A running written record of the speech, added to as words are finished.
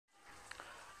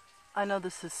I know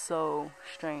this is so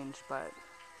strange, but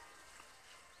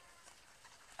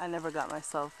I never got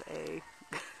myself a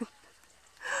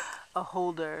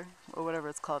holder or whatever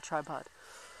it's called, tripod.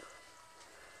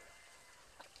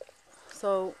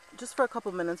 So just for a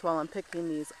couple minutes while I'm picking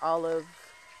these olives,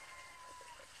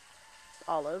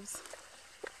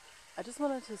 I just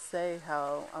wanted to say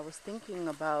how I was thinking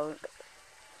about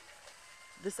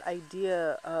this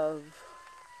idea of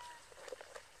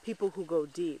people who go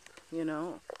deep, you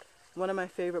know. One of my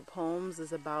favorite poems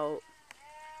is about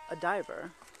a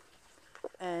diver.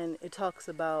 And it talks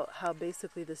about how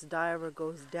basically this diver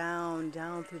goes down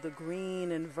through the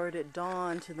green inverted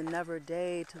dawn to the never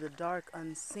day, to the dark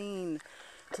unseen,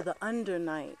 to the under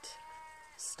night,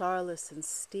 starless and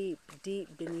steep,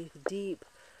 deep beneath deep.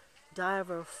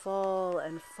 Diver, fall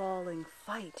and falling,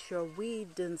 fight your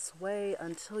weed dense way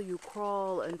until you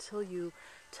crawl, until you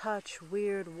touch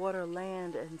weird water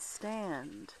land and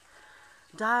stand.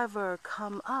 Diver,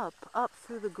 come up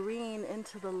through the green,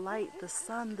 into the light, the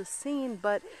sun, the scene,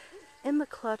 but in the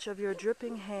clutch of your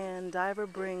dripping hand, diver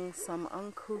brings some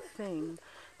uncouth thing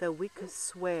that we could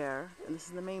swear, and this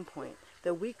is the main point,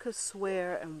 that we could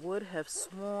swear and would have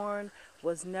sworn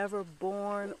was never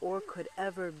born or could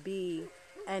ever be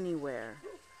anywhere.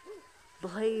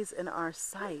 Blaze in our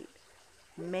sight,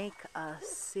 make us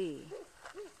see.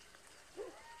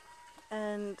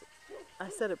 And I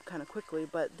said it kind of quickly,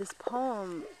 but this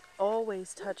poem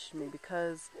always touched me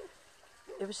because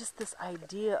it was just this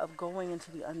idea of going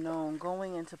into the unknown,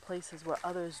 going into places where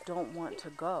others don't want to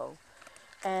go.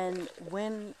 And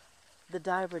when the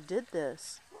diver did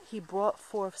this, he brought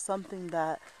forth something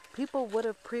that people would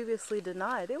have previously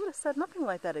denied. They would have said nothing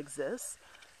like that exists.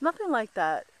 Nothing like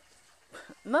that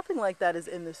is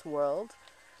in this world.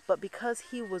 But because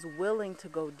he was willing to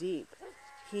go deep,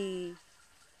 he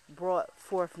brought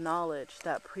forth knowledge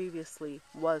that previously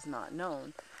was not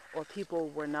known or people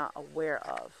were not aware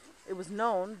of. It was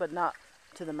known, but not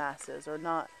to the masses or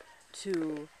not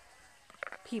to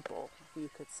people, you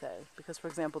could say. Because, for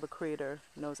example, the Creator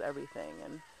knows everything,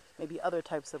 and maybe other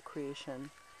types of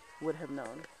creation would have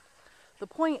known. The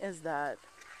point is that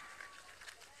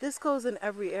this goes in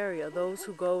every area. Those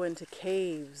who go into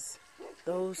caves,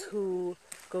 those who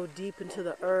go deep into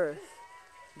the earth,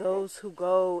 those who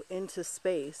go into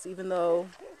space, even though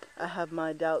I have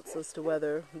my doubts as to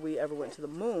whether we ever went to the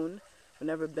moon. We've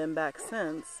never been back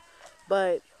since.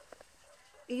 But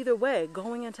either way,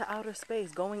 going into outer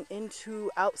space, going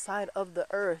into outside of the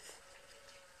earth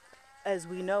as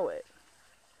we know it,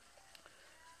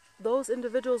 those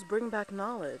individuals bring back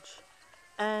knowledge.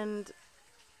 And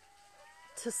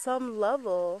to some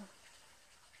level,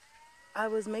 I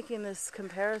was making this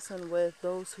comparison with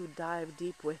those who dive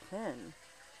deep within,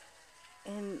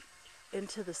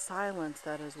 into the silence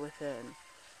that is within,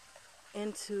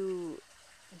 into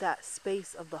that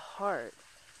space of the heart,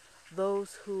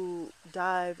 those who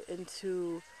dive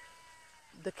into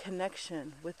the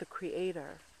connection with the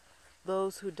Creator,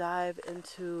 those who dive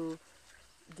into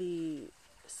the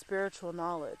spiritual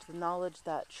knowledge, the knowledge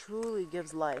that truly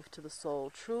gives life to the soul,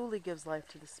 truly gives life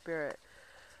to the spirit.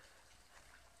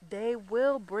 They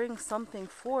will bring something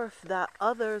forth that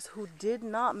others who did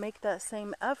not make that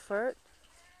same effort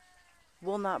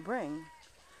will not bring.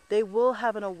 They will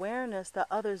have an awareness that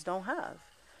others don't have.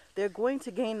 They're going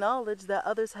to gain knowledge that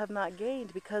others have not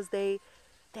gained because they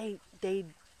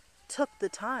took the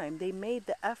time, they made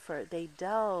the effort, they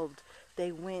delved,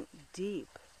 they went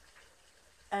deep.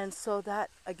 And so that,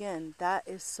 again, that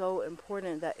is so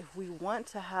important, that if we want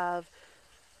to have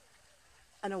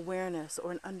an awareness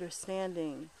or an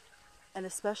understanding, and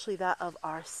especially that of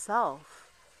ourself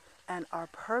and our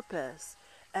purpose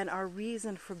and our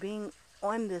reason for being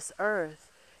on this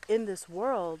earth, in this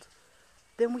world,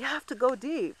 then we have to go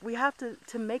deep. We have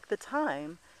to make the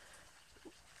time.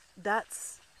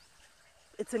 It's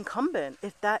incumbent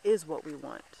if that is what we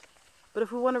want. But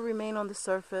if we want to remain on the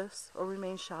surface or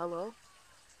remain shallow,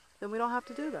 then we don't have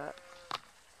to do that.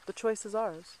 The choice is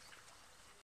ours.